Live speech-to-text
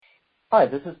Hi,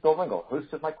 this is Bill Ringel,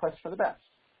 host of My Quest for the Best.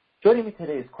 Joining me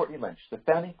today is Courtney Lynch, the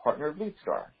founding partner of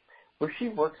LeadStar, where she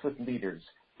works with leaders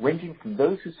ranging from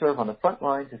those who serve on the front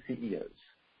line to CEOs.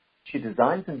 She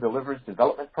designs and delivers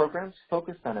development programs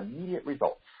focused on immediate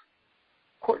results.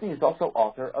 Courtney is also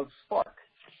author of Spark,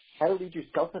 How to Lead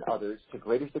Yourself and Others to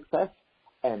Greater Success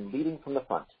and Leading from the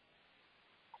Front,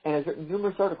 and has written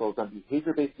numerous articles on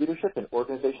behavior-based leadership and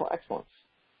organizational excellence.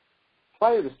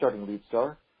 Prior to starting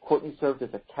LeadStar, Courtney served as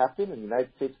a captain in the United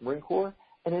States Marine Corps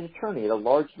and an attorney at a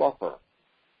large law firm.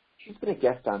 She's been a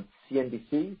guest on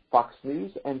CNBC, Fox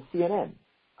News, and CNN.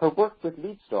 Her work with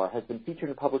LeadStar has been featured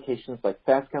in publications like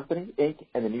Fast Company, Inc.,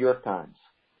 and the New York Times.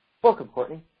 Welcome,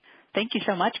 Courtney. Thank you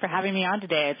so much for having me on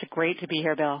today. It's great to be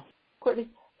here, Bill. Courtney,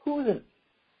 who was an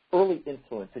early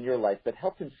influence in your life that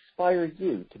helped inspire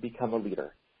you to become a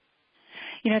leader?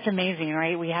 You know, it's amazing,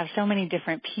 right? We have so many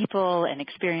different people and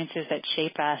experiences that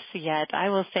shape us, yet I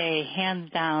will say,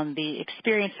 hands down, the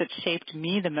experience that shaped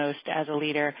me the most as a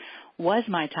leader was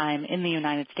my time in the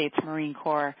United States Marine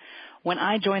Corps. When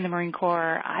I joined the Marine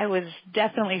Corps, I was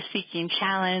definitely seeking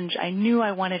challenge. I knew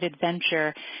I wanted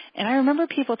adventure. And I remember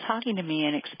people talking to me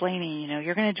and explaining,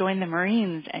 you're going to join the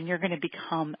Marines and you're going to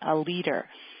become a leader.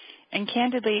 And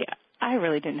candidly, I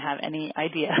really didn't have any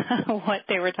idea what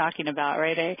they were talking about,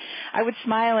 right? I would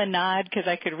smile and nod because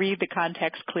I could read the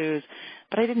context clues,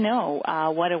 but I didn't know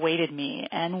what awaited me.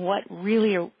 And what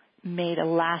really made a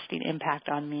lasting impact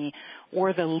on me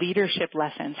were the leadership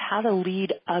lessons, how to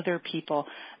lead other people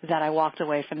that I walked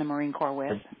away from the Marine Corps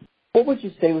with. What would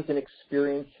you say was an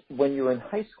experience when you were in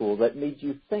high school that made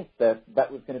you think that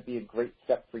that was going to be a great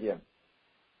step for you?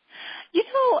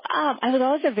 I was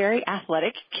always a very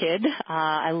athletic kid.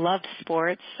 I loved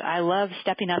sports. I loved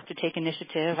stepping up to take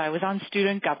initiative. I was on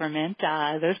student government,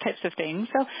 those types of things.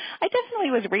 So I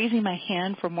definitely was raising my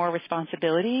hand for more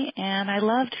responsibility, and I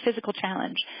loved physical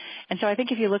challenge. And so I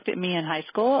think if you looked at me in high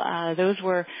school, those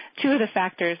were two of the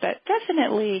factors that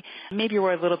definitely maybe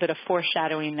were a little bit of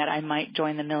foreshadowing that I might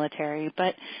join the military.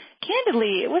 But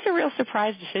candidly, it was a real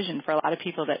surprise decision for a lot of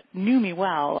people that knew me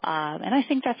well, and I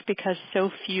think that's because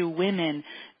so few women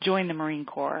join the Marine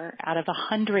Corps. Out of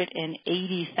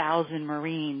 180,000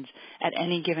 Marines at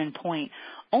any given point,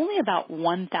 only about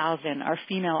 1,000 are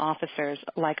female officers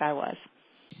like I was.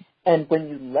 And when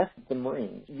you left the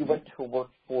Marines, you went to work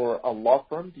for a law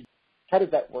firm. How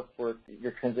did that work for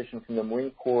your transition from the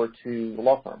Marine Corps to the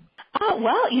law firm?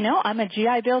 I'm a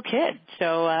GI Bill kid,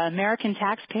 so American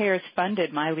taxpayers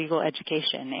funded my legal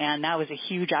education, and that was a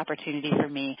huge opportunity for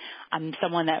me. I'm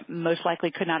someone that most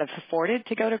likely could not have afforded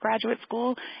to go to graduate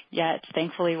school, yet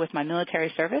thankfully with my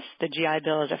military service, the GI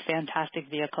Bill is a fantastic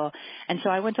vehicle. And so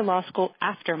I went to law school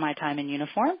after my time in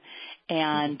uniform,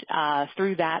 and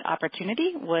through that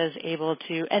opportunity was able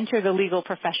to enter the legal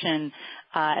profession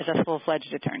as a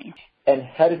full-fledged attorney. And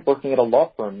how did working at a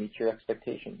law firm meet your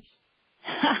expectations?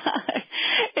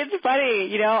 It's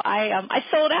funny, I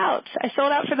sold out. I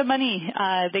sold out for the money.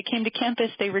 They came to campus,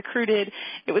 they recruited.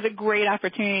 It was a great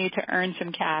opportunity to earn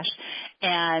some cash.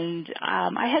 And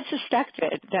I had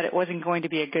suspected that it wasn't going to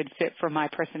be a good fit for my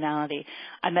personality.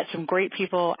 I met some great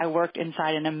people. I worked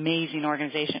inside an amazing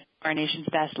organization, our nation's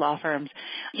best law firms.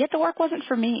 Yet the work wasn't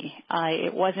for me.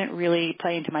 It wasn't really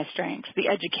playing to my strengths. The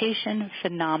education,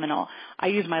 phenomenal. I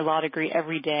use my law degree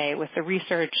every day with the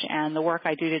research and the work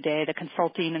I do today, the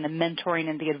consulting and the mentoring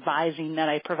and the advising that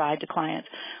I provide to clients.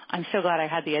 I'm so glad I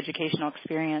had the educational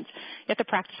experience. Yet the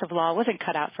practice of law wasn't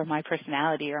cut out for my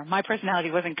personality, or my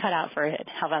personality wasn't cut out for it.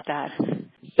 How about that?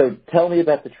 So tell me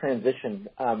about the transition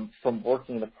from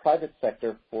working in the private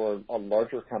sector for a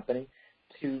larger company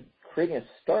to creating a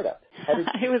startup. How did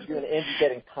you and Angie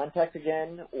get in contact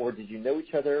again, or did you know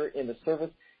each other in the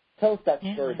service? Tell us that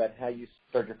story about how you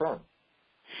started your firm.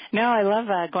 No, I love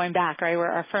going back, right?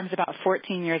 Our firm's about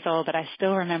 14 years old, but I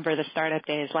still remember the startup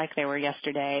days like they were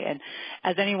yesterday. And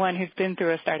as anyone who's been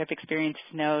through a startup experience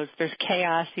knows, there's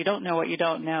chaos. You don't know what you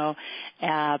don't know.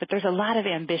 But there's a lot of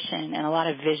ambition and a lot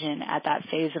of vision at that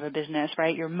phase of a business,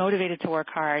 right? You're motivated to work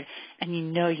hard, and you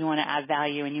know you want to add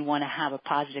value and you want to have a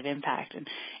positive impact. And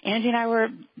Angie and I were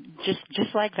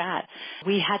just like that.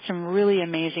 We had some really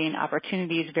amazing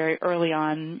opportunities very early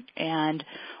on, and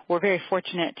we're very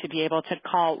fortunate to be able to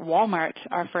call Walmart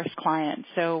our first client.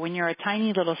 So when you're a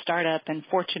tiny little startup and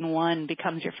Fortune 1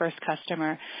 becomes your first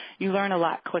customer, you learn a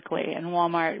lot quickly. And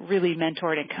Walmart really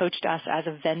mentored and coached us as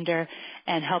a vendor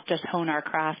and helped us hone our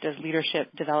craft as leadership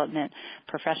development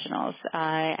professionals.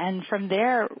 And from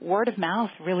there, word of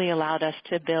mouth really allowed us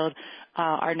to build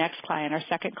our next client. Our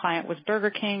second client was Burger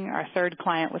King. Our third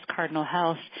client was Cardinal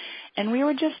Health. And we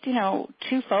were just,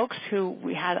 two folks who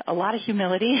we had a lot of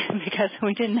humility because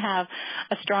we didn't have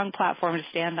a strong platform to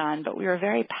stand on, but we were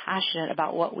very passionate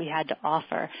about what we had to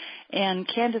offer. And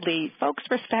candidly, folks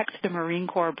respect the Marine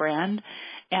Corps brand,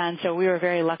 and so we were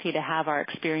very lucky to have our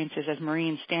experiences as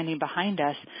Marines standing behind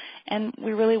us. And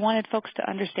we really wanted folks to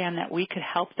understand that we could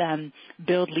help them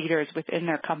build leaders within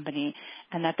their company,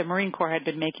 and that the Marine Corps had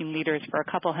been making leaders for a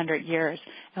couple hundred years,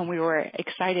 and we were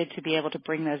excited to be able to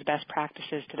bring those best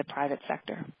practices to the private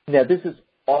sector. Now, this is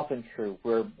often true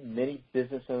where many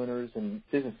business owners and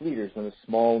business leaders in the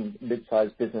small,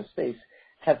 mid-sized business space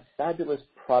have fabulous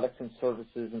products and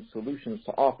services and solutions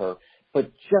to offer, but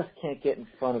just can't get in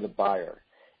front of the buyer.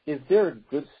 Is there a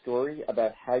good story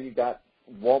about how you got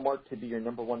Walmart to be your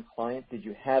number one client? Did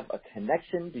you have a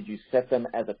connection? Did you set them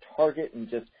as a target and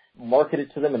just market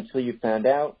it to them until you found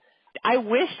out? I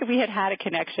wish we had had a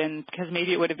connection because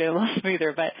maybe it would have been a little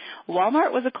smoother, but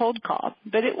Walmart was a cold call,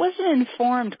 but it was an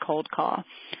informed cold call.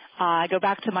 I go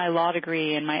back to my law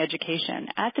degree and my education.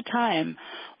 At the time,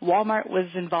 Walmart was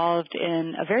involved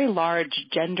in a very large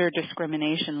gender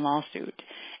discrimination lawsuit.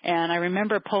 And I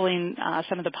remember pulling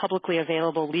some of the publicly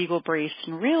available legal briefs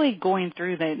and really going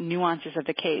through the nuances of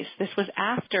the case. This was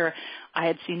after I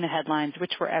had seen the headlines,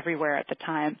 which were everywhere at the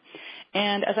time.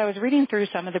 And as I was reading through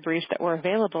some of the briefs that were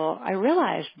available, I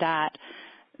realized that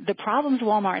the problems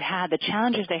Walmart had, the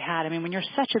challenges they had, I mean, when you're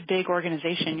such a big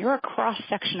organization, you're a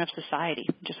cross-section of society,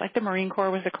 just like the Marine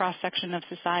Corps was a cross-section of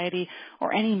society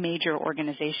or any major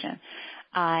organization.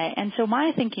 And so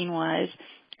my thinking was,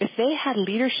 if they had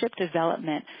leadership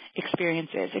development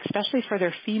experiences, especially for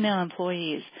their female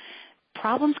employees,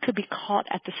 problems could be caught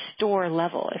at the store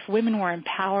level. If women were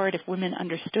empowered, if women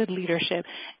understood leadership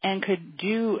and could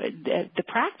do the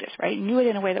practice, right, knew it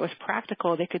in a way that was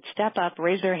practical, they could step up,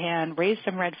 raise their hand, raise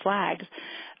some red flags.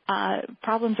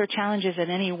 Problems or challenges in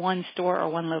any one store or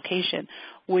one location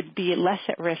would be less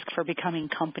at risk for becoming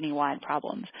company-wide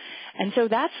problems. And so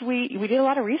we did a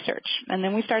lot of research, and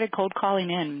then we started cold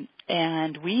calling in,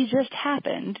 and we just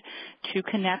happened to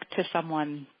connect to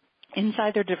someone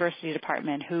inside their diversity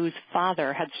department whose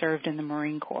father had served in the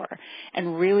Marine Corps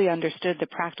and really understood the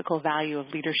practical value of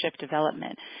leadership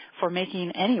development for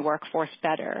making any workforce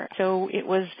better. So it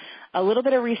was a little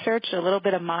bit of research, a little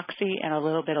bit of moxie, and a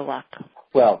little bit of luck.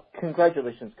 Well,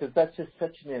 congratulations, because that's just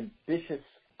such an ambitious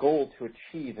goal to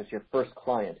achieve as your first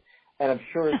client. And I'm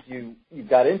sure as you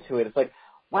got into it, it's like,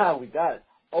 wow, we got it.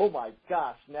 Oh, my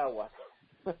gosh, now what?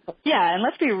 Yeah, and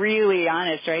let's be really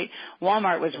honest, right?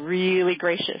 Walmart was really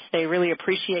gracious. They really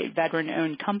appreciate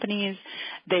veteran-owned companies.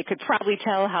 They could probably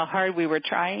tell how hard we were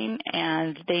trying,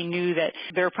 and they knew that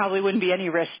there probably wouldn't be any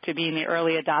risk to being the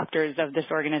early adopters of this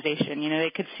organization. You know, they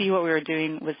could see what we were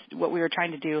doing was what we were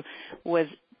trying to do was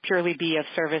purely be of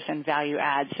service and value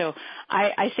add. So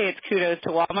I say it's kudos to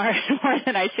Walmart more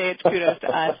than I say it's kudos to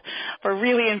us for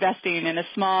really investing in a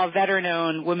small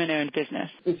veteran-owned, women-owned business.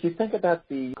 If you think about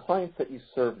the clients that you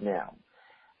serve now,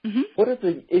 mm-hmm. What are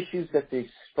the issues that they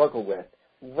struggle with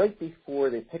right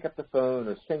before they pick up the phone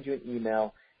or send you an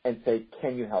email and say,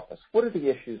 can you help us? What are the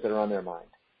issues that are on their mind?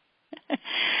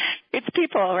 It's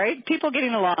people, right? People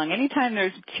getting along. Anytime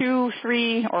there's 2,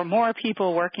 3, or more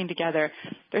people working together,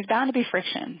 there's bound to be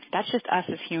friction. That's just us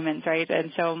as humans, right?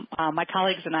 And so my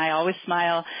colleagues and I always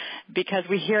smile because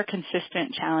we hear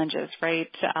consistent challenges, right?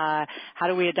 How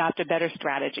do we adopt a better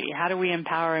strategy? How do we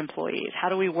empower employees? How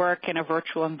do we work in a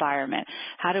virtual environment?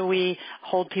 How do we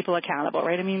hold people accountable,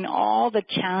 right? I mean, all the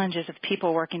challenges of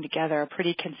people working together are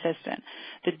pretty consistent.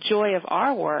 The joy of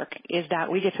our work is that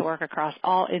we get to work across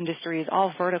all industries,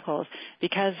 all verticals,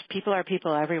 because people are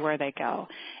people everywhere they go.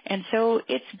 And so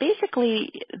it's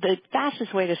basically the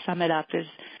fastest way to sum it up is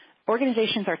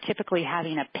organizations are typically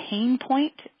having a pain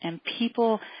point and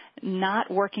people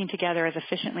not working together as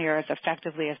efficiently or as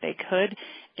effectively as they could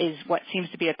is what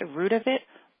seems to be at the root of it.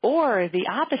 Or the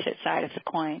opposite side of the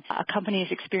coin, a company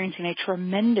is experiencing a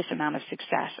tremendous amount of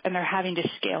success and they're having to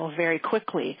scale very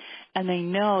quickly. And they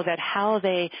know that how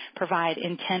they provide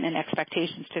intent and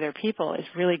expectations to their people is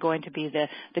really going to be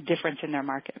the difference in their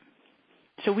market.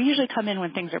 So we usually come in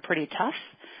when things are pretty tough,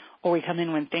 or we come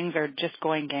in when things are just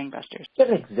going gangbusters. Give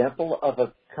an example of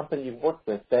a company you worked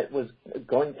with that was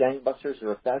going gangbusters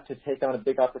or about to take on a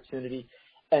big opportunity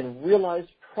and realized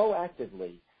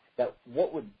proactively that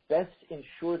what would best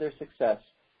ensure their success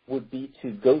would be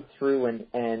to go through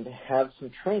and have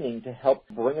some training to help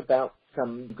bring about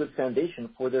some good foundation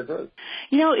for their growth.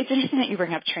 You know, it's interesting that you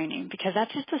bring up training because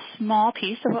that's just a small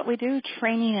piece of what we do.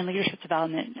 Training and leadership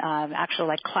development, actual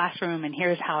like classroom and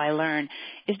here's how I learn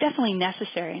is definitely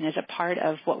necessary and is a part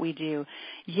of what we do.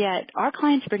 Yet our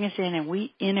clients bring us in and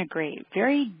we integrate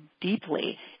very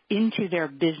deeply into their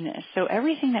business. So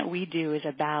everything that we do is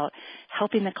about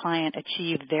helping the client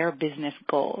achieve their business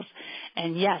goals.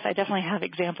 And yes, I definitely have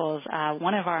examples.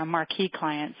 One of our marquee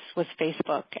clients was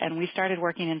Facebook, and we started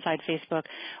working inside Facebook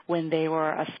when they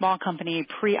were a small company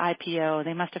pre-IPO.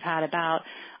 They must have had about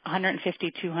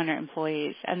 150, 200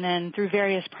 employees. And then through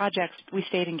various projects, we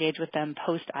stayed engaged with them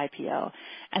post-IPO.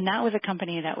 And that was a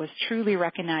company that was truly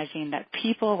recognizing that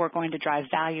people were going to drive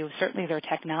value. Certainly their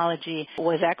technology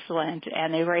was excellent,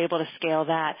 and they were able to scale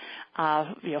that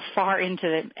far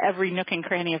into every nook and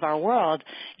cranny of our world,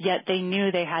 yet they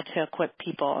knew they had to equip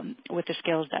people with the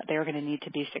skills that they were going to need to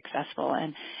be successful.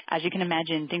 And as you can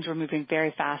imagine, things were moving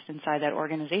very fast inside that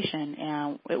organization,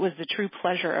 and it was the true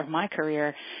pleasure of my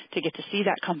career to get to see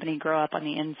that company grow up on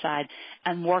the inside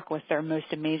and work with their most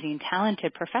amazing,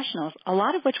 talented professionals, a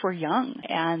lot of which were young.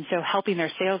 And so helping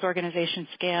their sales organization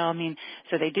scale,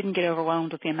 so they didn't get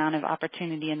overwhelmed with the amount of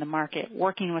opportunity in the market,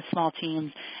 working with small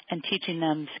teams and teaching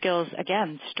them skills,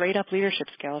 again, straight up leadership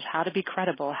skills, how to be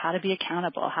credible, how to be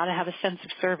accountable, how to have a sense of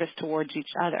service towards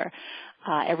each other.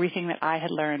 Everything that I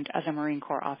had learned as a Marine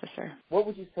Corps officer. What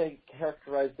would you say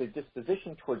characterized their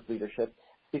disposition towards leadership?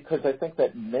 Because I think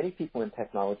that many people in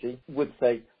technology would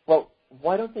say, well,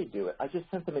 why don't they do it? I just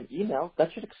sent them an email.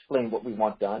 That should explain what we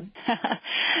want done.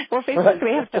 Well, Facebook,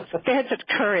 they had such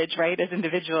courage, right, as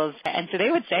individuals. And so they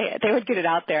would say it. They would get it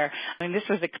out there. This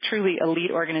was a truly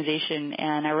elite organization,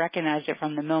 and I recognized it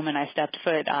from the moment I stepped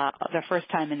foot the first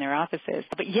time in their offices.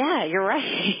 But yeah, you're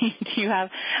right.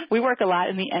 We work a lot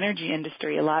in the energy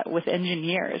industry, a lot with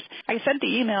engineers. I sent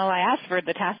the email. I asked for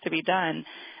the task to be done.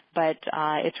 But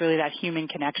it's really that human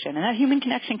connection. And that human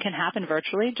connection can happen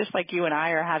virtually, just like you and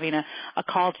I are having a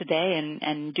call today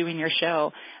and doing your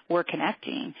show. We're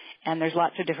connecting, and there's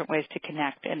lots of different ways to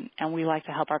connect. And we like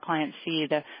to help our clients see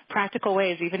the practical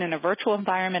ways, even in a virtual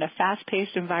environment, a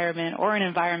fast-paced environment, or an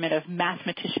environment of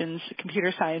mathematicians,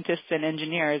 computer scientists, and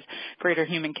engineers, greater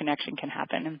human connection can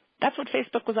happen. And that's what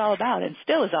Facebook was all about and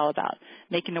still is all about,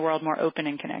 making the world more open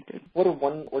and connected. What are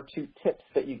one or two tips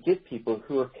that you give people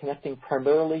who are connecting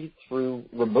primarily through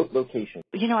remote locations?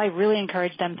 I really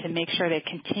encourage them to make sure they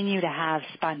continue to have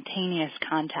spontaneous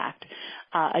contact,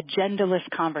 agendaless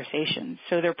conversations.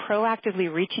 So they're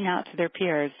proactively reaching out to their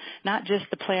peers, not just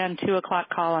the planned 2:00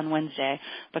 call on Wednesday,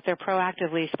 but they're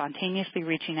proactively, spontaneously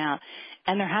reaching out.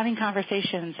 And they're having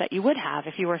conversations that you would have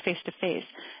if you were face-to-face,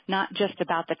 not just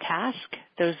about the task,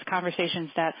 those conversations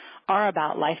that are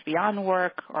about life beyond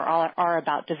work or are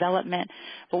about development.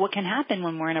 But what can happen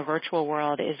when we're in a virtual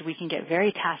world is we can get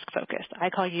very task-focused. I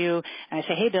call you and I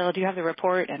say, hey, Bill, do you have the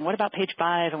report? And what about page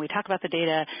 5? And we talk about the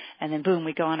data, and then, boom,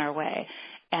 we go on our way.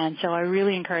 And so I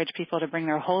really encourage people to bring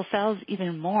their whole selves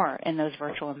even more in those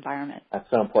virtual environments. That's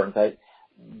so important.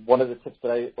 One of the tips that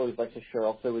I always like to share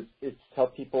also is to tell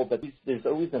people that there's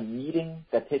always a meeting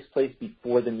that takes place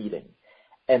before the meeting.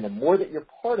 And the more that you're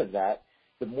part of that,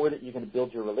 the more that you're going to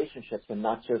build your relationships and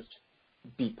not just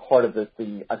be part of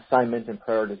the assignment and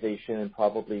prioritization and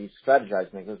probably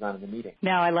strategizing that goes on in the meeting.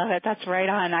 No, I love it. That's right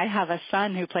on. I have a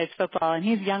son who plays football, and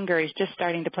he's younger. He's just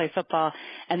starting to play football,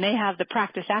 and they have the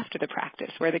practice after the practice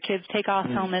where the kids take off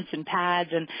helmets and pads,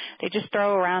 and they just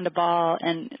throw around a ball,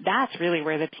 and that's really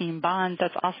where the team bonds.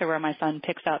 That's also where my son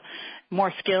picks up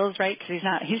more skills, right, because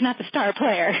he's not the star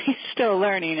player. He's still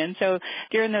learning, and so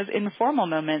during those informal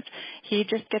moments, he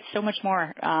just gets so much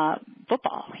more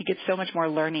football. He gets so much more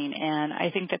learning, and I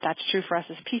think that that's true for us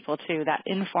as people, too, that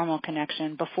informal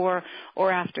connection before or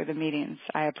after the meetings.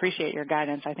 I appreciate your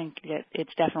guidance. I think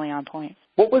it's definitely on point.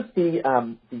 What was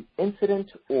the incident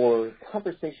or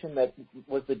conversation that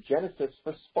was the genesis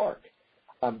for Spark?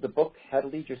 The book, How to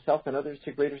Lead Yourself and Others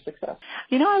to Greater Success.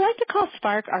 I like to call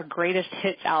Spark our greatest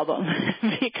hits album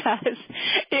because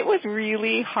it was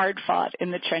really hard fought in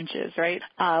the trenches, right?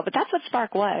 But that's what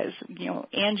Spark was.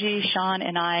 Angie, Sean,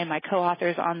 and I, my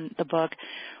co-authors on the book,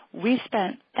 we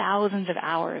spent thousands of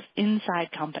hours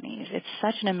inside companies. It's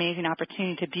such an amazing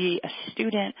opportunity to be a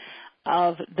student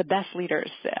of the best leaders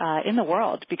in the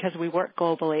world because we work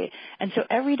globally. And so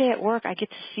every day at work, I get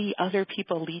to see other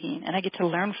people leading, and I get to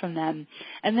learn from them.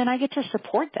 And then I get to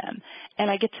support them,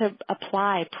 and I get to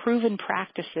apply proven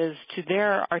practices to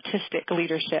their artistic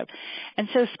leadership. And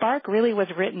so Spark really was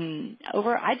written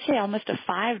over, I'd say, almost a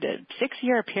 5 to 6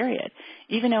 year period.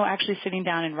 Even though actually sitting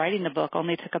down and writing the book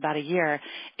only took about a year,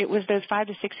 it was those 5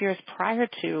 to 6 years prior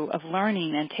to of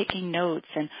learning and taking notes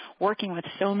and working with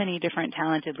so many different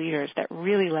talented leaders that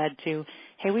really led to,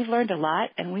 hey, we've learned a lot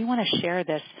and we want to share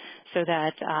this so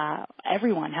that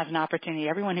everyone has an opportunity,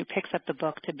 everyone who picks up the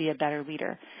book, to be a better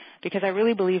leader. Because I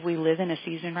really believe we live in a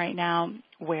season right now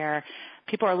where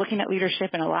people are looking at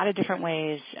leadership in a lot of different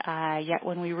ways, yet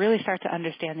when we really start to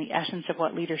understand the essence of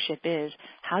what leadership is,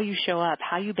 how you show up,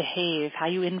 how you behave, how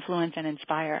you influence and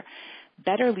inspire,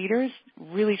 better leaders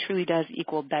really truly does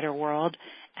equal better world,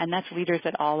 and that's leaders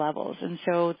at all levels. And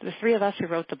so the three of us who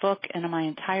wrote the book and my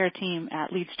entire team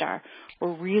at LeadStar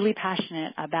were really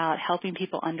passionate about helping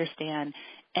people understand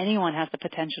anyone has the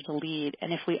potential to lead,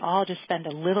 and if we all just spend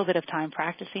a little bit of time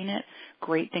practicing it,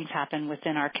 great things happen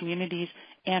within our communities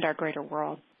and our greater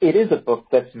world. It is a book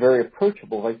that's very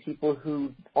approachable by people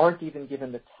who aren't even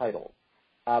given the title.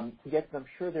 Yet I'm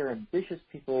sure there are ambitious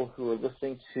people who are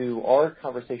listening to our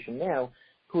conversation now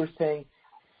who are saying,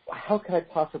 how can I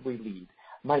possibly lead?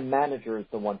 My manager is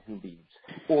the one who leads,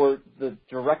 or the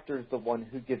director is the one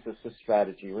who gives us a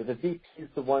strategy, or the VP is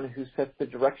the one who sets the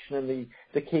direction and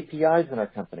the KPIs in our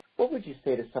company. What would you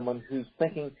say to someone who's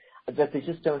thinking that they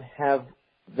just don't have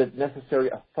the necessary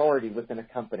authority within a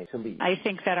company to lead? I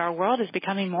think that our world is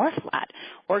becoming more flat.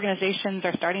 Organizations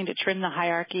are starting to trim the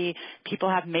hierarchy. People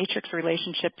have matrix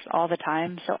relationships all the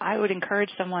time. So I would encourage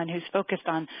someone who's focused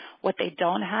on what they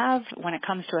don't have when it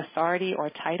comes to authority or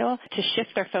title to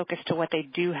shift their focus to what they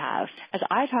do have. As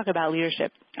I talk about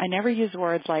leadership, I never use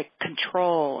words like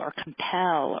control or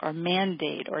compel or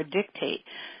mandate or dictate,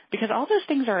 because all those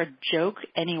things are a joke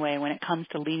anyway when it comes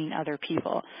to leading other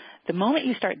people. The moment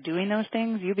you start doing those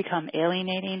things, you become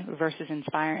alienating versus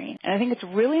inspiring. And I think it's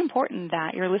really important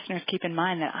that your listeners keep in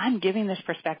mind that I'm giving this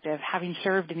perspective having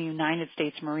served in the United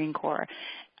States Marine Corps.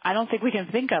 I don't think we can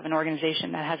think of an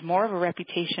organization that has more of a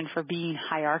reputation for being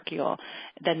hierarchical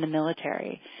than the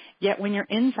military. Yet when you're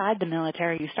inside the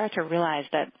military, you start to realize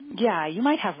that, yeah, you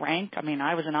might have rank. I mean,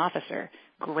 I was an officer.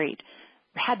 Great.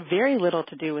 Had very little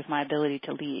to do with my ability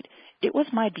to lead. It was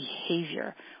my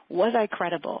behavior. Was I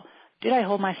credible? Did I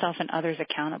hold myself and others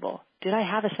accountable? Did I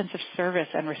have a sense of service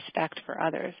and respect for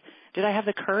others? Did I have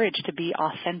the courage to be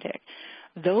authentic?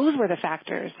 Those were the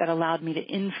factors that allowed me to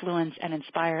influence and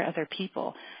inspire other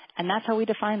people. And that's how we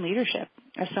define leadership,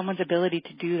 as someone's ability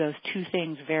to do those two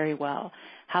things very well.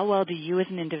 How well do you as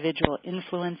an individual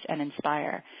influence and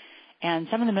inspire? And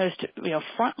some of the most,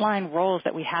 frontline roles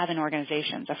that we have in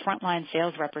organizations, a frontline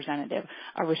sales representative,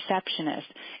 a receptionist,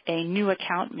 a new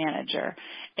account manager,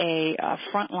 a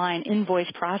frontline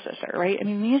invoice processor, right? I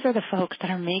mean, these are the folks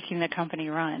that are making the company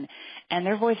run, and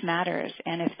their voice matters.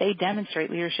 And if they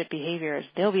demonstrate leadership behaviors,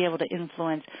 they'll be able to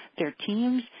influence their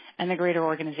teams and the greater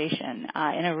organization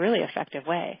in a really effective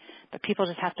way. But people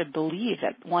just have to believe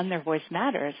that, one, their voice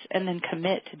matters, and then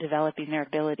commit to developing their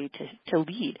ability to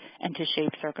lead and to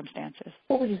shape circumstances.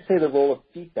 What would you say the role of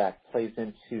feedback plays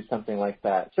into something like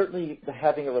that? Certainly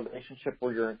having a relationship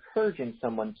where you're encouraging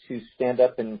someone to stand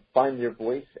up and find their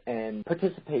voice and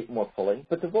participate more fully.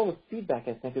 But the role of feedback,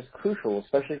 I think, is crucial,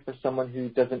 especially for someone who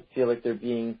doesn't feel like they're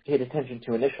being paid attention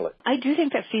to initially. I do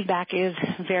think that feedback is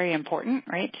very important,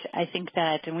 right? I think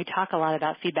that, and we talk a lot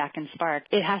about feedback in Spark,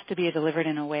 it has to be delivered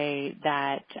in a way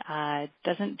that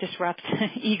doesn't disrupt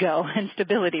ego and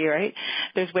stability, right?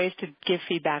 There's ways to give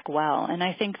feedback well. And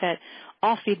I think that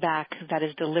all feedback that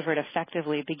is delivered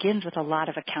effectively begins with a lot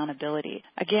of accountability.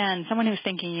 Again, someone who's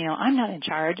thinking, I'm not in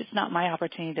charge, it's not my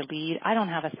opportunity to lead, I don't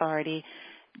have authority,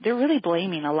 they're really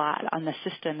blaming a lot on the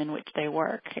system in which they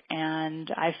work. And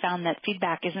I found that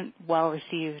feedback isn't well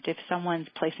received if someone's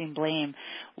placing blame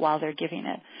while they're giving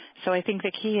it. So I think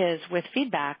the key is, with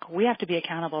feedback, we have to be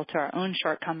accountable to our own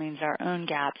shortcomings, our own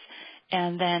gaps.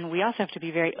 And then we also have to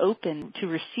be very open to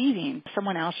receiving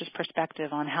someone else's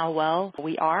perspective on how well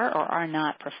we are or are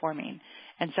not performing.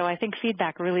 And so I think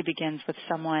feedback really begins with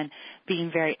someone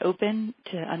being very open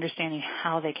to understanding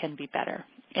how they can be better.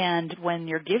 And when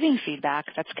you're giving feedback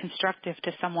that's constructive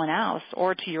to someone else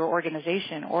or to your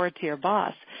organization or to your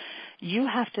boss, you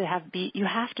have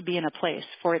to be in a place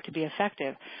for it to be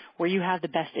effective where you have the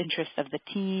best interests of the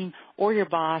team or your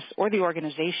boss or the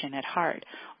organization at heart,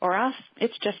 or else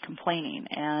it's just complaining.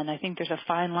 And I think there's a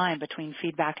fine line between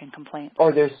feedback and complaint.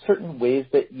 Are there certain ways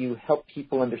that you help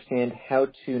people understand how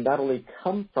to not only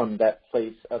come from that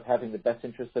place of having the best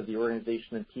interests of the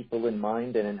organization and people in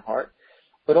mind and in heart,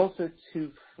 but also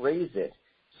to phrase it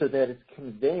so that it's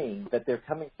conveying that they're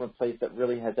coming from a place that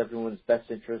really has everyone's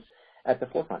best interests at the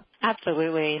forefront?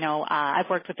 Absolutely. I've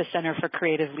worked with the Center for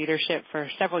Creative Leadership for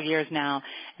several years now,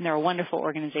 and they're a wonderful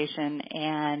organization,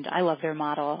 and I love their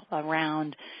model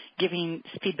around giving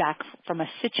feedback from a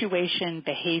situation,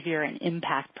 behavior, and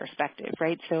impact perspective,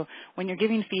 right? So when you're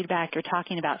giving feedback, you're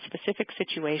talking about specific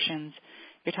situations,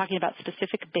 You're talking about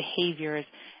specific behaviors,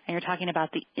 and you're talking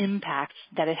about the impacts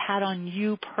that it had on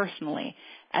you personally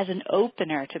as an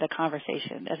opener to the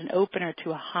conversation, as an opener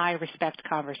to a high-respect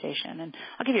conversation. And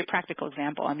I'll give you a practical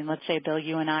example. I mean, let's say, Bill,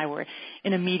 you and I were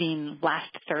in a meeting last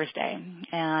Thursday,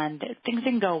 and things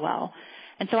didn't go well.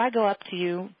 And so I go up to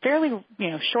you fairly,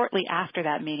 shortly after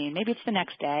that meeting. Maybe it's the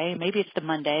next day, maybe it's the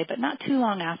Monday, but not too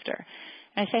long after.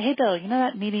 And I say, hey, Bill, you know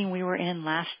that meeting we were in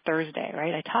last Thursday,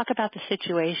 right? I talk about the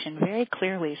situation very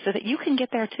clearly so that you can get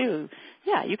there too.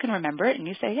 Yeah, you can remember it. And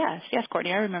you say, yes,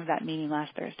 Courtney, I remember that meeting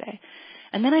last Thursday.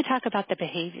 And then I talk about the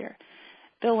behavior.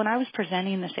 Bill, when I was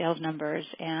presenting the sales numbers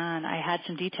and I had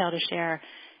some detail to share,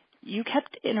 you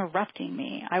kept interrupting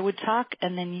me. I would talk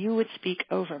and then you would speak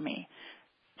over me.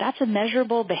 That's a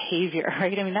measurable behavior,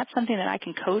 right? I mean, that's something that I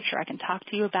can coach or I can talk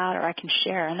to you about or I can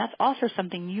share. And that's also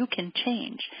something you can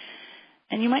change.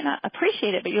 And you might not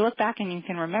appreciate it, but you look back and you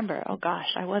can remember, oh gosh,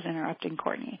 I was interrupting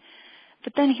Courtney.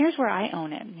 But then here's where I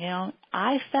own it.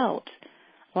 I felt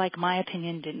like my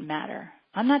opinion didn't matter.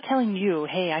 I'm not telling you,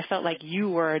 hey, I felt like you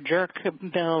were a jerk,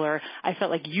 Bill, or I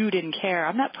felt like you didn't care.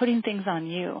 I'm not putting things on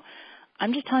you.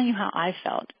 I'm just telling you how I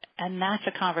felt, and that's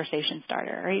a conversation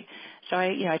starter, right? So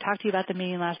I talked to you about the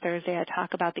meeting last Thursday. I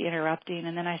talk about the interrupting,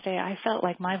 and then I say I felt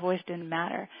like my voice didn't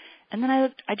matter. And then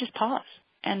I just pause.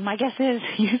 And my guess is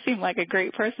you seem like a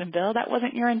great person, Bill. That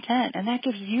wasn't your intent. And that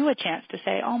gives you a chance to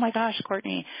say, oh, my gosh,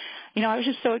 Courtney, I was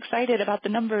just so excited about the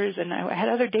numbers, and I had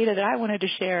other data that I wanted to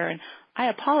share, and I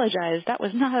apologize. That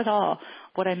was not at all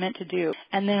what I meant to do.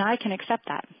 And then I can accept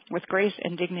that with grace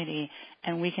and dignity,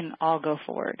 and we can all go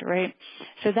forward, right?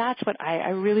 So that's what I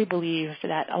really believe,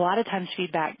 that a lot of times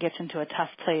feedback gets into a tough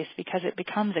place because it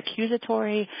becomes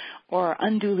accusatory or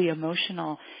unduly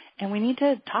emotional. And we need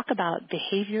to talk about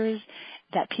behaviors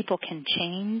that people can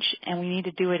change, and we need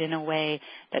to do it in a way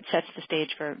that sets the stage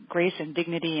for grace and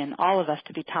dignity and all of us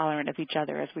to be tolerant of each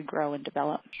other as we grow and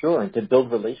develop. Sure, and to build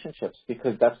relationships,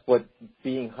 because that's what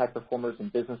being high performers in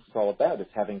business is all about, is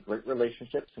having great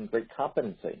relationships and great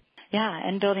competency. Yeah,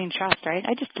 and building trust, right?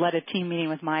 I just led a team meeting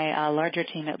with my larger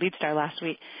team at LeadStar last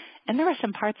week, and there were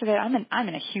some parts of it, I'm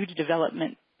in a huge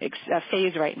development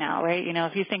phase right now, right?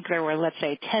 If you think there were, let's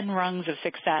say, 10 rungs of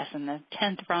success and the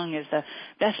 10th rung is the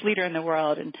best leader in the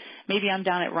world, and maybe I'm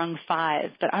down at rung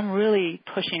 5, but I'm really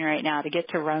pushing right now to get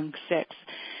to rung 6.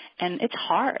 And it's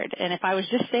hard. And if I was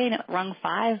just staying at rung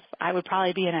 5, I would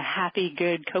probably be in a happy,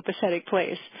 good, copacetic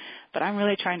place. But I'm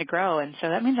really trying to grow, and so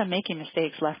that means I'm making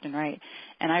mistakes left and right.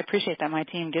 And I appreciate that my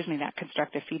team gives me that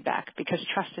constructive feedback, because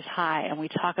trust is high, and we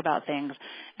talk about things,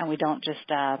 and we don't just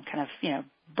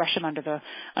brush them under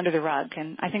the rug.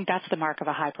 And I think that's the mark of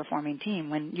a high-performing team,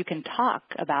 when you can talk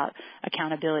about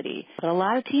accountability. But a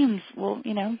lot of teams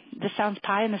this sounds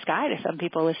pie in the sky to some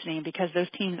people listening, because those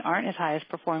teams aren't as high as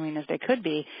performing as they could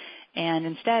be. And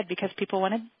instead, because people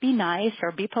want to be nice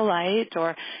or be polite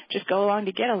or just go along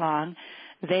to get along,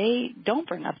 they don't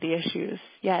bring up the issues.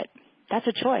 Yet that's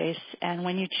a choice. And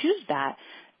when you choose that,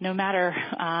 no matter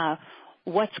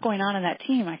what's going on in that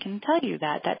team, I can tell you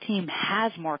that that team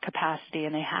has more capacity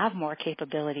and they have more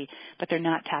capability, but they're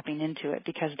not tapping into it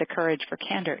because the courage for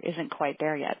candor isn't quite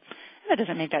there yet. That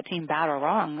doesn't make that team bad or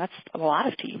wrong. That's a lot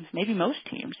of teams, maybe most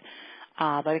teams.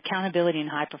 But accountability and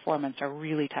high performance are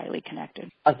really tightly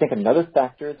connected. I think another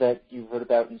factor that you wrote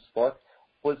about in Spark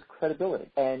was credibility.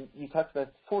 And you talked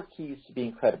about 4 keys to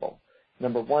being credible.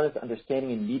 Number 1 is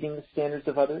understanding and meeting the standards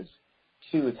of others.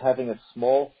 2 is having a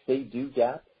small say-do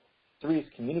gap. 3 is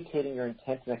communicating your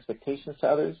intent and expectations to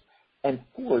others. And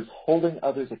 4 is holding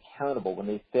others accountable when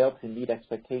they fail to meet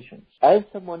expectations. As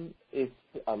someone is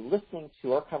listening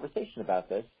to our conversation about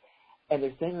this, and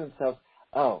they're saying to themselves,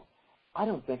 oh, I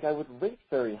don't think I would rate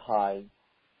very high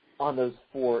on those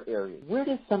 4 areas. Where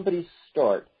does somebody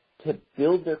start to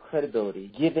build their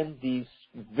credibility given these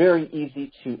very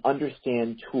easy to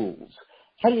understand tools?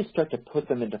 How do you start to put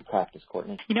them into practice,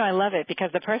 Courtney? I love it, because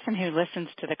the person who listens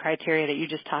to the criteria that you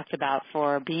just talked about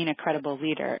for being a credible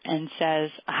leader and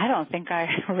says, I don't think I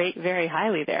rate very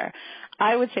highly there,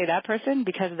 I would say that person,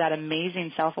 because of that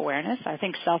amazing self-awareness, I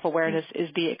think self-awareness is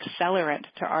the accelerant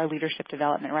to our leadership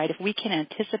development, right? If we can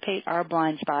anticipate our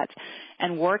blind spots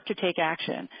and work to take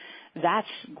action, that's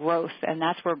growth, and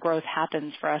that's where growth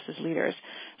happens for us as leaders.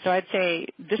 So I'd say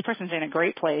this person's in a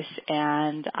great place,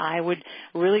 and I would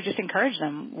really just encourage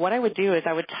them. What I would do is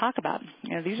I would talk about,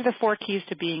 these are the 4 keys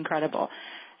to being credible.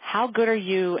 How good are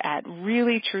you at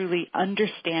really, truly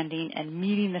understanding and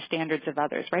meeting the standards of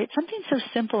others, right? Something so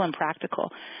simple and practical.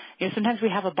 Sometimes we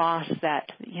have a boss that,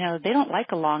 they don't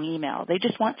like a long email. They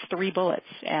just want 3 bullets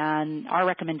and our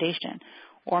recommendation.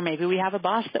 Or maybe we have a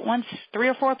boss that wants 3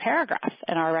 or 4 paragraphs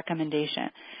in our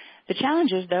recommendation. The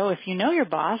challenge is, though, if you know your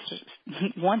boss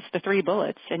wants the 3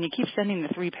 bullets and you keep sending the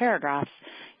 3 paragraphs,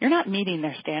 you're not meeting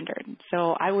their standard.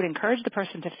 So I would encourage the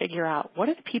person to figure out, what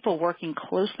do the people working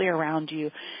closely around you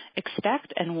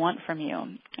expect and want from you?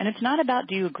 And it's not about,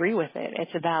 do you agree with it?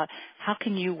 It's about, how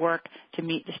can you work to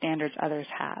meet the standards others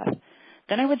have?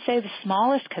 Then I would say the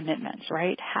smallest commitments,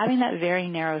 right? Having that very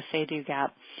narrow say-do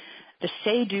gap. The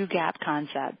say-do gap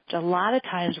concept. A lot of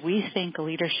times we think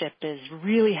leadership is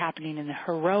really happening in the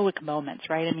heroic moments,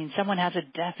 right? I mean, someone has a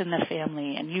death in the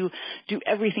family and you do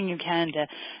everything you can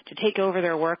to take over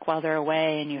their work while they're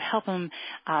away, and you help them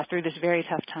through this very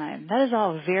tough time. That is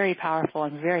all very powerful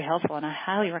and very helpful, and I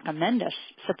highly recommend us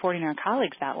supporting our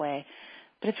colleagues that way.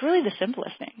 But it's really the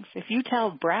simplest things. If you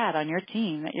tell Brad on your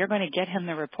team that you're going to get him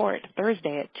the report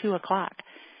Thursday at 2 o'clock,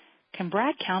 can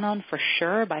Brad count on for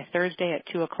sure by Thursday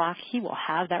at 2 o'clock he will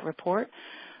have that report?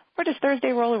 Or does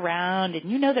Thursday roll around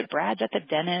and you know that Brad's at the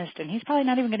dentist and he's probably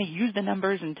not even going to use the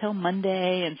numbers until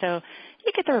Monday, and so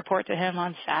you get the report to him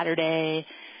on Saturday?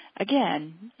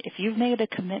 Again, if you've made a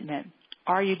commitment,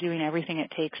 are you doing everything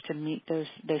it takes to meet those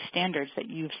standards that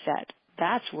you've set?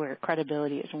 That's where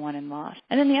credibility is won and lost.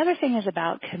 And then the other thing is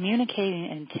about communicating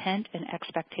intent and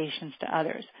expectations to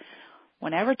others.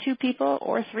 Whenever 2 people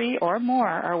or 3 or more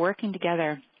are working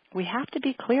together, we have to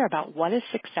be clear about, what does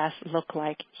success look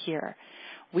like here?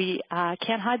 We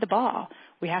can't hide the ball.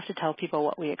 We have to tell people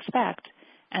what we expect.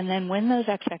 And then when those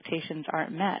expectations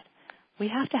aren't met, we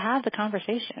have to have the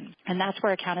conversation. And that's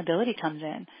where accountability comes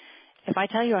in. If I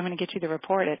tell you I'm going to get you the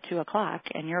report at 2 o'clock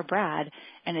and you're Brad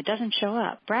and it doesn't show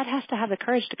up, Brad has to have the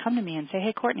courage to come to me and say,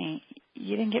 hey, Courtney,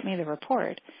 you didn't get me the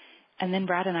report. And then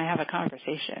Brad and I have a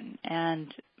conversation.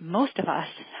 And most of us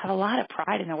have a lot of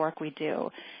pride in the work we do.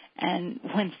 And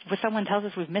when someone tells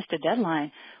us we've missed a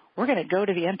deadline, we're going to go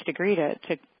to the nth degree to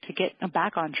get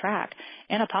back on track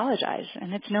and apologize.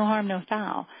 And it's no harm, no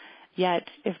foul. Yet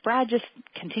if Brad just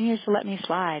continues to let me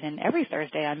slide and every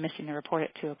Thursday I'm missing the report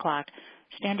at 2 o'clock,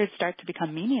 standards start to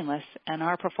become meaningless and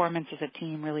our performance as a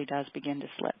team really does begin to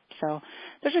slip. So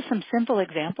those are some simple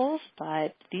examples,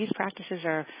 but these practices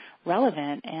are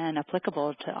relevant and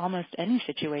applicable to almost any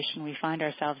situation we find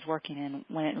ourselves working in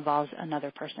when it involves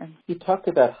another person. You talked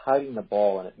about hiding the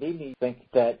ball, and it made me think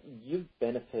that you've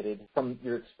benefited from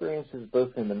your experiences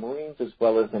both in the Marines as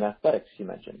well as in athletics, you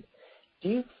mentioned. Do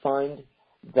you find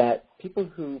that people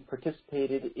who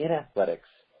participated in athletics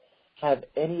have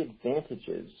any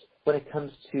advantages when it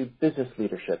comes to business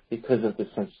leadership because of the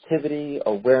sensitivity,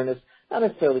 awareness, not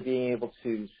necessarily being able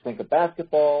to sink a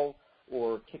basketball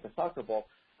or kick a soccer ball,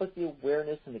 but the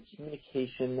awareness and the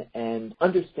communication and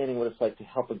understanding what it's like to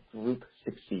help a group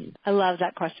succeed? I love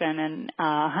that question, and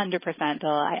 100%, Bill.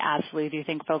 I absolutely do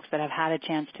think folks that have had a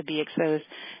chance to be exposed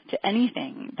to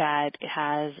anything that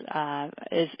has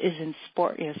is in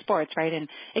sports, right? And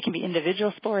it can be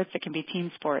individual sports, it can be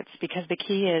team sports, because the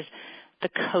key is the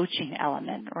coaching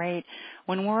element, right?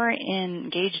 When we're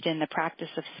engaged in the practice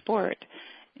of sport,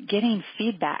 getting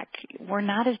feedback, we're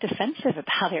not as defensive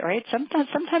about it, right?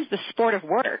 Sometimes the sport of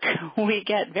work, we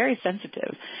get very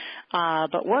sensitive.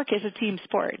 But work is a team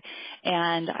sport.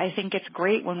 And I think it's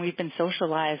great when we've been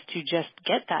socialized to just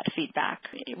get that feedback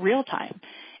real time.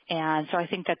 And so I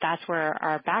think that that's where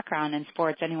our background in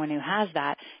sports, anyone who has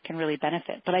that can really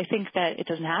benefit. But I think that it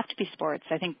doesn't have to be sports.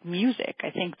 I think music, I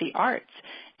think the arts,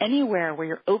 anywhere where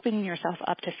you're opening yourself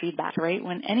up to feedback, right?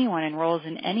 When anyone enrolls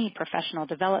in any professional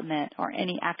development or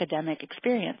any academic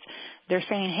experience, they're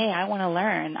saying, hey, I want to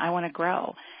learn, I want to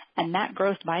grow. And that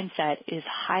growth mindset is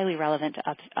highly relevant to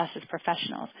us as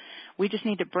professionals. We just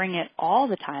need to bring it all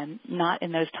the time, not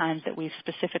in those times that we've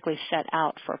specifically set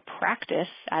out for practice,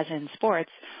 as in sports,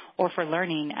 or for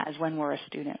learning, as when we're a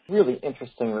student. Really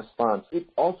interesting response. It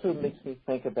also makes me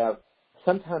think about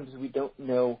sometimes we don't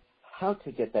know how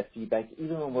to get that feedback,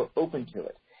 even when we're open to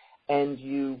it. And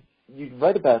you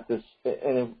write about this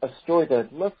in a story that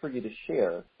I'd love for you to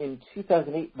share. In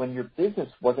 2008, when your business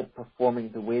wasn't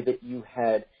performing the way that you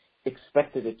had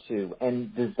expected it to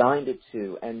and designed it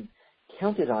to and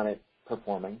counted on it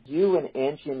performing, you and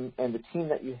Angie and the team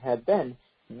that you had then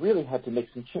really had to make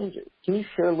some changes. Can you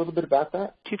share a little bit about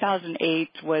that? 2008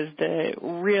 was the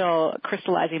real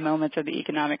crystallizing moments of the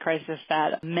economic crisis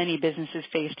that many businesses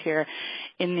faced here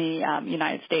in the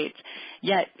United States.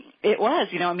 Yet it was,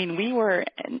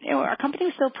 our company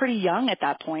was still pretty young at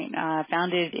that point,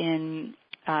 founded in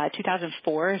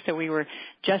 2004, so we were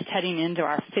just heading into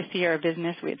our fifth year of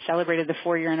business. We had celebrated the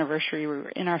 4-year anniversary. We were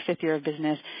in our fifth year of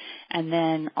business. And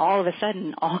then all of a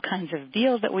sudden, all kinds of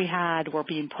deals that we had were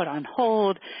being put on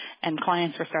hold, and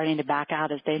clients were starting to back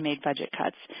out as they made budget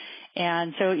cuts.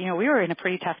 And so, we were in a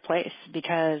pretty tough place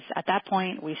because at that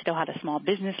point, we still had a small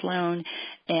business loan,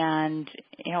 and,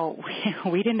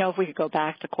 we didn't know if we could go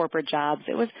back to corporate jobs.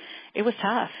 It was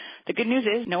tough. The good news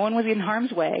is no one was in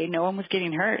harm's way. No one was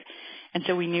getting hurt. And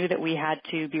so we knew that we had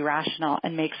to be rational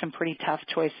and make some pretty tough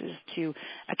choices to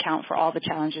account for all the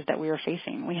challenges that we were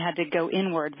facing. We had to go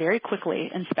inward very quickly,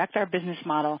 inspect our business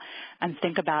model, and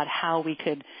think about how we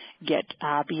could get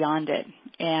beyond it.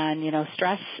 And,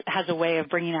 stress has a way of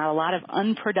bringing out a lot of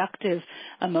unproductive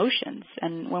emotions.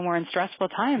 And when we're in stressful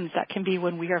times, that can be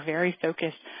when we are very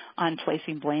focused on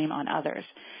placing blame on others.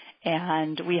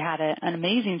 And we had an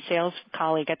amazing sales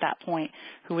colleague at that point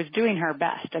who was doing her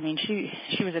best. I mean,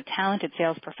 she was a talented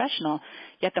sales professional,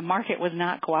 yet the market was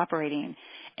not cooperating.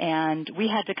 And we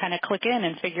had to kind of click in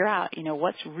and figure out,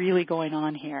 what's really going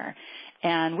on here.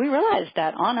 And we realized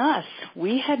that on us,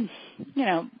 we had,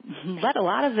 let a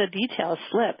lot of the details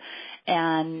slip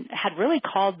and had really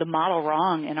called the model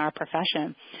wrong in our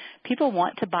profession. People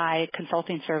want to buy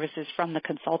consulting services from the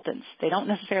consultants. They don't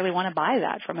necessarily want to buy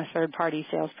that from a third-party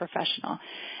sales professional.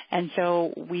 And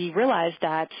so we realized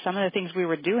that some of the things we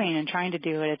were doing and trying to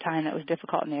do at a time that was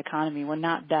difficult in the economy were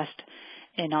not best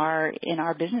in our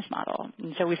business model.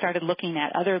 And so we started looking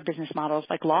at other business models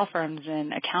like law firms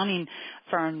and accounting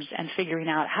firms and figuring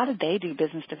out how did they do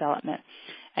business development.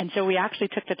 And so we actually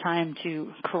took the time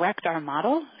to correct our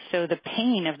model. So the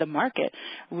pain of the market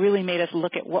really made us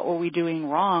look at what were we doing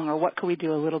wrong or what could we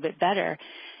do a little bit better.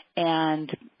 And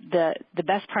the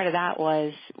best part of that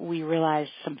was we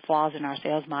realized some flaws in our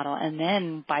sales model. And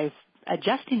then by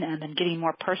adjusting them and getting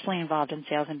more personally involved in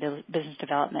sales and business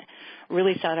development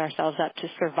really set ourselves up to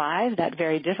survive that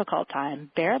very difficult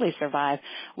time, barely survive.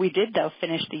 We did, though,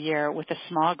 finish the year with a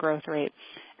small growth rate.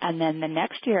 And then the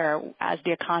next year, as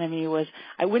the economy was,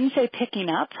 I wouldn't say picking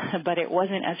up, but it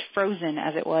wasn't as frozen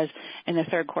as it was in the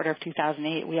third quarter of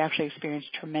 2008. We actually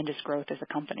experienced tremendous growth as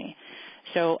a company.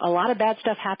 So a lot of bad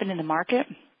stuff happened in the market,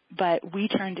 but we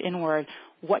turned inward.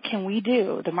 What can we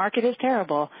do? The market is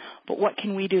terrible, but what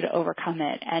can we do to overcome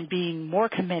it? And being more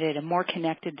committed and more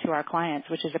connected to our clients,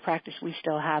 which is a practice we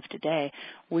still have today,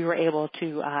 we were able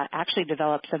to actually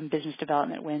develop some business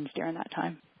development wins during that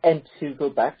time. And to go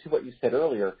back to what you said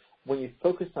earlier, when you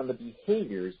focus on the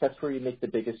behaviors, that's where you make the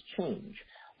biggest change.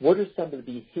 What are some of the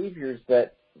behaviors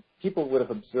that people would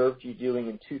have observed you doing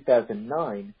in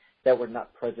 2009 that were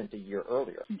not present a year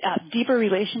earlier? Deeper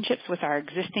relationships with our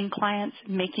existing clients,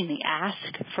 making the ask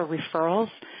for referrals,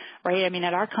 right? I mean,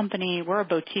 at our company, we're a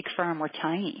boutique firm. We're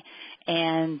tiny,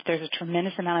 and there's a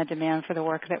tremendous amount of demand for the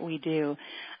work that we do.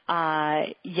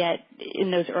 Yet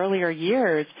in those earlier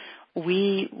years,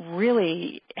 we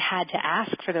really had to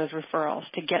ask for those referrals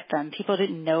to get them. People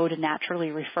didn't know to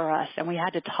naturally refer us, and we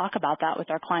had to talk about that with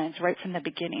our clients right from the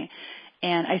beginning.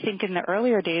 And I think in the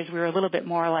earlier days, we were a little bit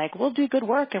more like, we'll do good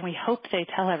work, and we hope they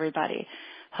tell everybody.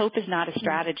 Hope is not a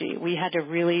strategy. We had to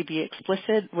really be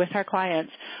explicit with our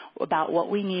clients about what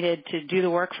we needed to do the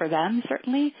work for them,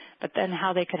 certainly, but then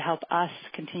how they could help us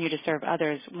continue to serve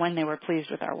others when they were pleased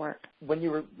with our work. When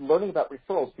you were learning about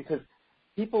referrals, because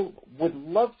people would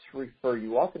love to refer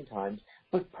you oftentimes,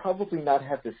 but probably not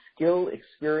have the skill,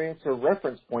 experience, or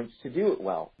reference points to do it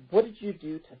well. What did you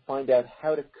do to find out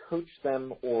how to coach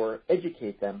them or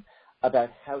educate them about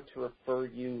how to refer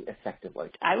you effectively?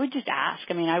 I would just ask.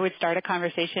 I mean, I would start a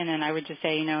conversation and I would just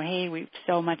say, hey, we've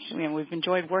so much, we've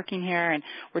enjoyed working here and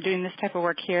we're doing this type of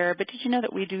work here, but did you know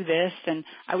that we do this? And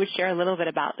I would share a little bit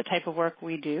about the type of work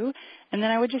we do. And then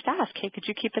I would just ask, hey, could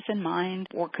you keep us in mind?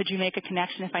 Or could you make a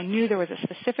connection if I knew there was a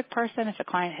specific person, if a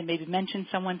client had maybe mentioned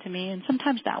someone to me? And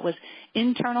sometimes that was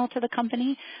internal to the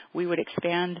company. We would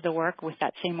expand the work with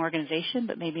that same organization,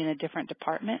 but maybe in a different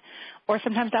department. Or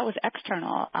sometimes that was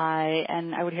external.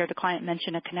 And I would hear the client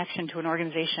mention a connection to an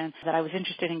organization that I was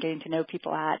interested in getting to know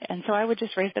people at. And so I would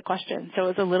just raise the question. So it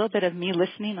was a little bit of me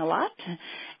listening a lot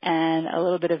and a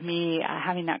little bit of me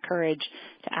having that courage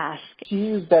to ask. Do you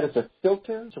use that as a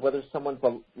filter to whether someone's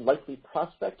a likely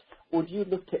prospect, or do you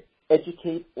look to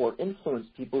educate or influence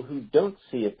people who don't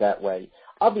see it that way?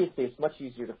 Obviously, it's much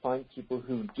easier to find people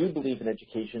who do believe in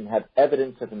education, have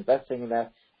evidence of investing in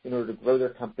that in order to grow their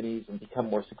companies and become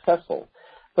more successful.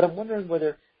 But I'm wondering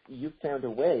whether you've found a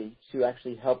way to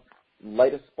actually help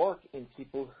light a spark in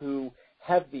people who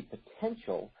have the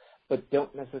potential but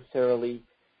don't necessarily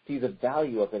see the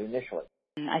value of it initially.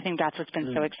 And I think that's what's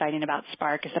been so exciting about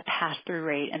Spark is the pass-through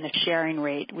rate and the sharing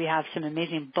rate. We have some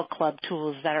amazing book club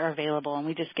tools that are available, and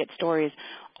we just get stories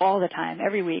all the time,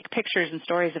 every week, pictures and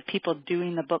stories of people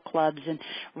doing the book clubs and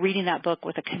reading that book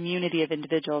with a community of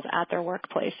individuals at their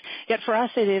workplace. Yet for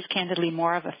us, it is candidly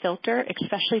more of a filter,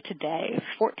 especially today.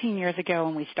 14 years ago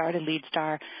when we started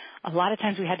LeadStar, a lot of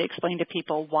times we had to explain to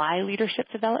people why leadership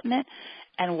development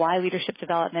and why leadership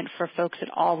development for folks at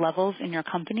all levels in your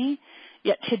company.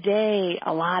 Yet today,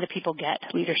 a lot of people get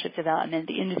leadership development.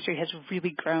 The industry has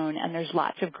really grown, and there's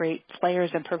lots of great players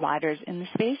and providers in the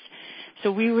space.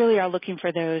 So we really are looking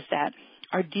for those that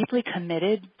are deeply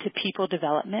committed to people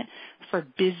development for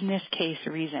business case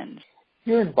reasons.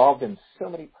 You're involved in so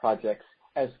many projects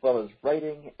as well as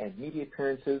writing and media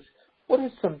appearances. What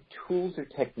are some tools or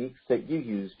techniques that you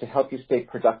use to help you stay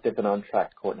productive and on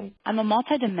track, Courtney? I'm a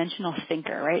multidimensional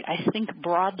thinker, right? I think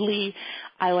broadly.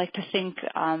 I like to think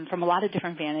from a lot of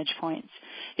different vantage points.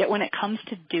 Yet when it comes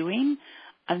to doing,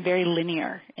 I'm very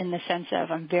linear in the sense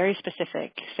of I'm very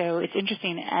specific. So it's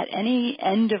interesting at any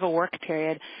end of a work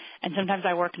period, and sometimes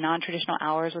I work non-traditional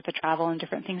hours with the travel and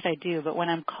different things I do, but when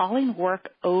I'm calling work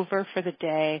over for the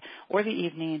day or the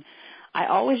evening, I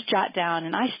always jot down,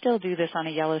 and I still do this on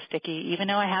a yellow sticky, even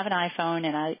though I have an iPhone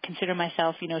and I consider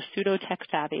myself, pseudo tech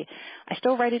savvy. I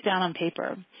still write it down on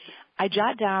paper. I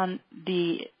jot down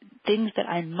the things that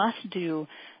I must do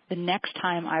the next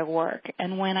time I work.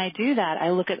 And when I do that, I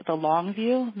look at the long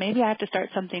view. Maybe I have to start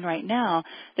something right now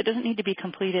that doesn't need to be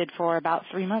completed for about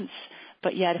 3 months.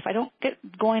 But yet, if I don't get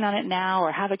going on it now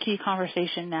or have a key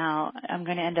conversation now, I'm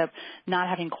going to end up not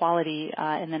having quality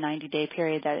in the 90-day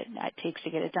period that it takes to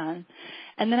get it done.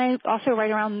 And then I also write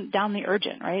down the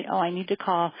urgent, right? Oh, I need to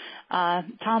call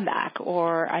Tom back,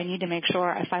 or I need to make sure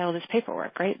I file this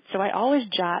paperwork, right? So I always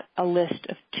jot a list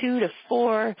of 2 to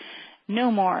 4, no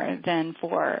more than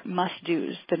 4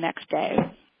 must-dos the next day.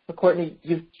 Well, Courtney,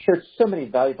 you've shared so many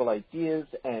valuable ideas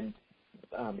and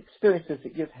experiences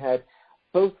that you've had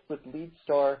both with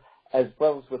LeadStar as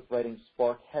well as with writing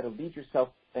Spark, how to lead yourself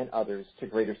and others to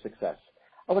greater success.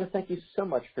 I want to thank you so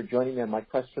much for joining me on my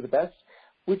quest for the best.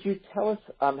 Would you tell us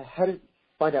how to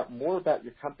find out more about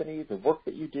your company, the work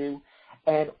that you do,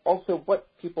 and also what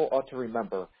people ought to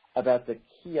remember about the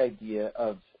key idea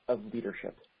of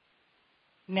leadership?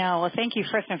 No, well, thank you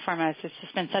first and foremost. It's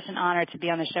just been such an honor to be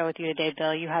on the show with you today,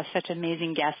 Bill. You have such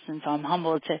amazing guests, and so I'm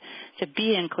humbled to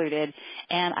be included.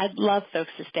 And I'd love folks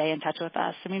to stay in touch with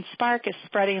us. I mean, Spark is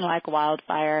spreading like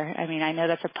wildfire. I mean, I know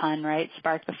that's a pun, right?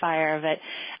 Spark the fire of it.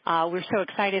 We're so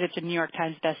excited. It's a New York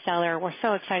Times bestseller. We're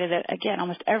so excited that, again,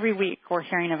 almost every week we're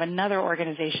hearing of another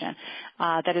organization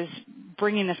that is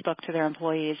bringing this book to their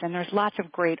employees. And there's lots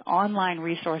of great online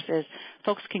resources.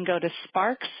 Folks can go to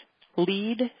Sparks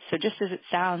Lead, so just as it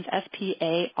sounds,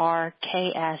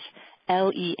 SparksLead.us.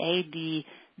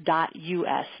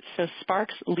 So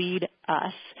Sparks Lead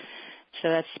Us. So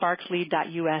that's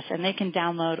sparkslead.us, and they can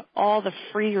download all the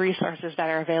free resources that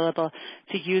are available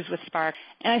to use with Spark.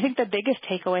 And I think the biggest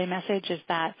takeaway message is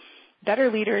that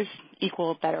better leaders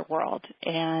equal better world.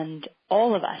 And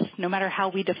all of us, no matter how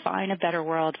we define a better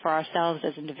world for ourselves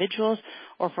as individuals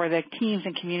or for the teams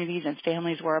and communities and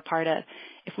families we're a part of,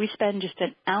 if we spend just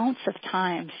an ounce of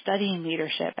time studying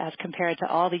leadership as compared to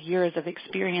all the years of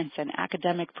experience and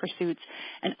academic pursuits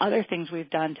and other things we've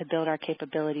done to build our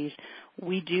capabilities,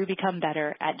 we do become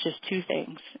better at just 2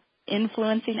 things: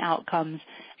 influencing outcomes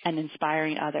and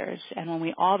inspiring others. And when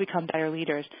we all become better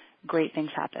leaders, great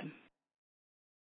things happen.